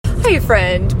Hi,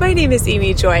 friend. My name is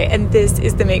Amy Joy, and this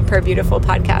is the Make Prayer Beautiful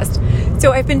podcast.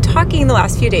 So I've been talking the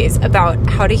last few days about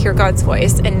how to hear God's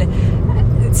voice.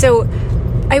 And so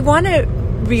I want to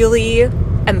really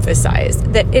emphasize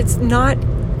that it's not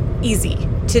easy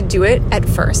to do it at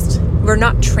first. We're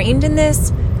not trained in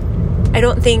this. I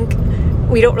don't think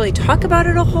we don't really talk about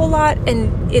it a whole lot.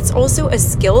 And it's also a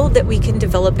skill that we can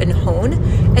develop and hone.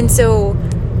 And so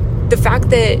the fact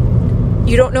that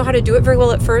you don't know how to do it very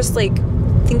well at first,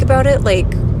 think about it like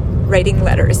writing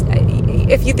letters.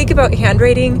 If you think about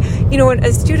handwriting, when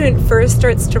a student first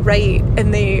starts to write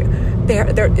and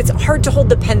it's hard to hold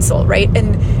the pencil, right?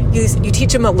 And you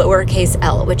teach them a lowercase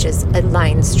L, which is a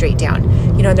line straight down,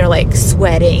 and they're like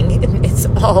sweating and it's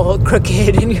all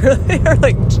crooked and they're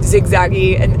like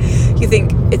zigzaggy and you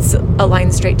think it's a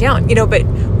line straight down, but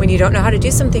when you don't know how to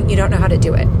do something, you don't know how to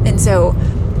do it. And so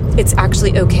it's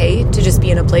actually okay to just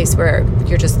be in a place where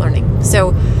you're just learning.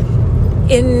 So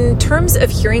in terms of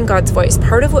hearing God's voice,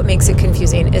 part of what makes it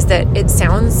confusing is that it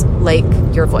sounds like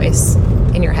your voice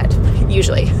in your head,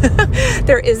 usually.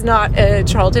 There is not a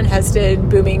Charlton Heston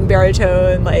booming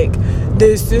baritone like,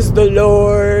 "This is the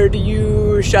Lord,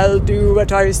 you shall do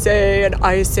what I say, and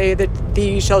I say that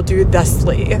thee shall do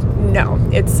thusly." No,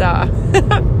 it's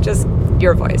just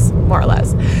your voice, more or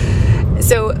less.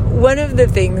 So one of the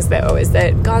things, though, is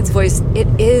that God's voice, it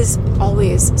is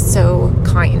always so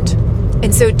kind.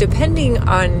 And so depending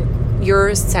on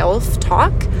your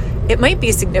self-talk, it might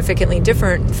be significantly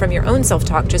different from your own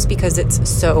self-talk just because it's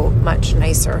so much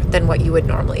nicer than what you would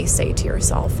normally say to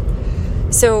yourself.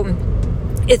 So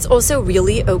it's also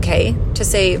really okay to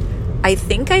say, I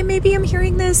think I maybe am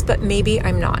hearing this, but maybe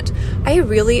I'm not. I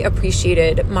really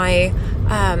appreciated one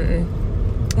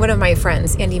of my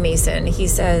friends, Andy Mason. He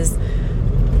says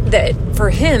that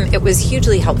for him, it was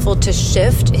hugely helpful to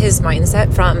shift his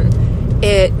mindset from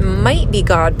it might be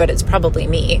God, but it's probably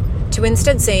me, to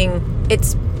instead saying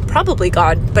it's probably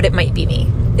God, but it might be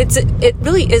me. It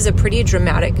really is a pretty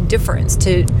dramatic difference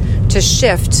to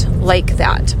shift like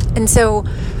that. And so,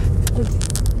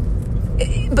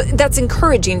 but that's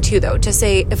encouraging too, though, to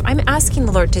say, if I'm asking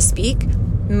the Lord to speak,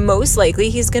 most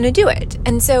likely he's going to do it.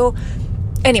 And so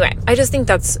anyway, I just think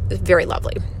that's very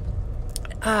lovely.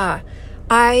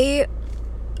 I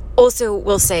also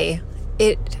will say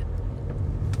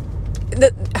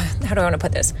how do I want to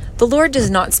put this? The Lord does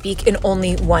not speak in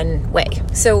only one way.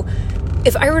 So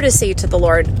if I were to say to the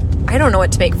Lord, I don't know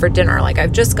what to make for dinner,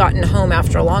 I've just gotten home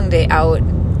after a long day out,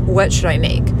 what should I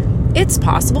make? It's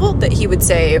possible that he would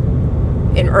say,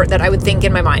 or that I would think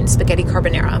in my mind, spaghetti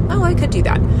carbonara. Oh, I could do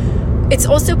that. It's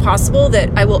also possible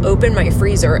that I will open my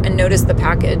freezer and notice the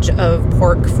package of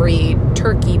pork-free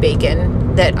turkey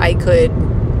bacon that I could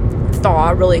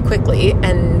thaw really quickly,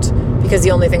 and because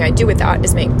the only thing I do with that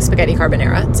is make spaghetti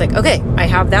carbonara. It's like, okay, I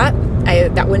have that.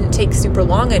 That wouldn't take super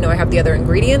long. I know I have the other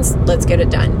ingredients. Let's get it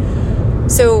done.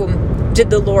 So did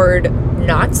the Lord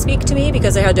not speak to me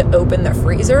because I had to open the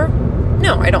freezer?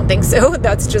 No, I don't think so.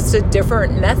 That's just a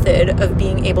different method of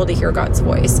being able to hear God's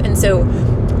voice. And so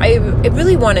I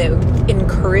really want to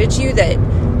encourage you that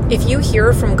if you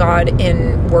hear from God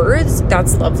in words,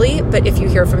 that's lovely. But if you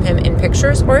hear from him in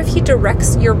pictures, or if he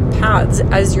directs your paths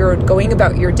as you're going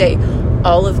about your day,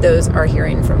 all of those are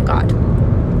hearing from God.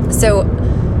 So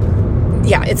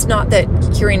yeah, it's not that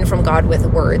hearing from God with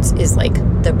words is like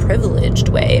the privileged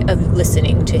way of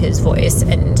listening to his voice.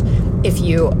 And if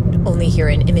you only hear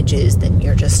in images, then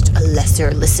you're just a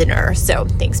lesser listener. So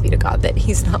thanks be to God that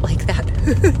he's not like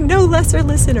that. No lesser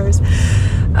listeners.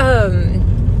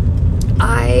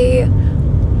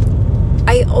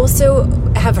 I also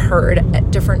have heard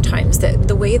at different times that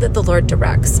the way that the Lord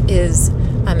directs is,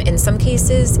 in some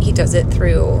cases, he does it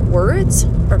through words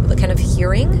or the kind of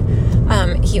hearing.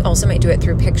 He also might do it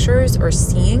through pictures or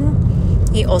seeing.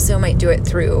 He also might do it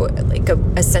through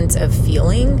a sense of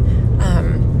feeling.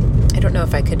 I don't know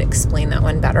if I could explain that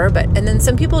one better, and then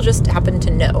some people just happen to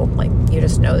know, you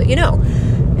just know that you know.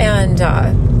 And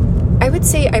I would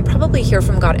say I probably hear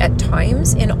from God at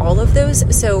times in all of those.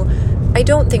 So I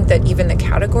don't think that even the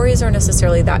categories are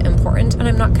necessarily that important. And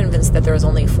I'm not convinced that there's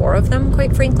only 4 of them,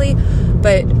 quite frankly.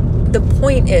 But the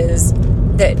point is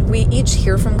that we each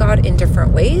hear from God in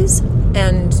different ways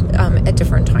and at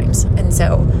different times. And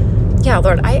so, yeah,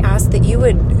 Lord, I ask that you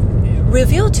would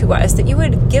reveal to us, that you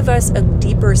would give us a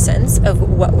deeper sense of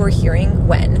what we're hearing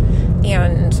when.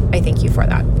 And I thank you for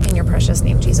that. In your precious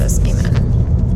name, Jesus. Amen.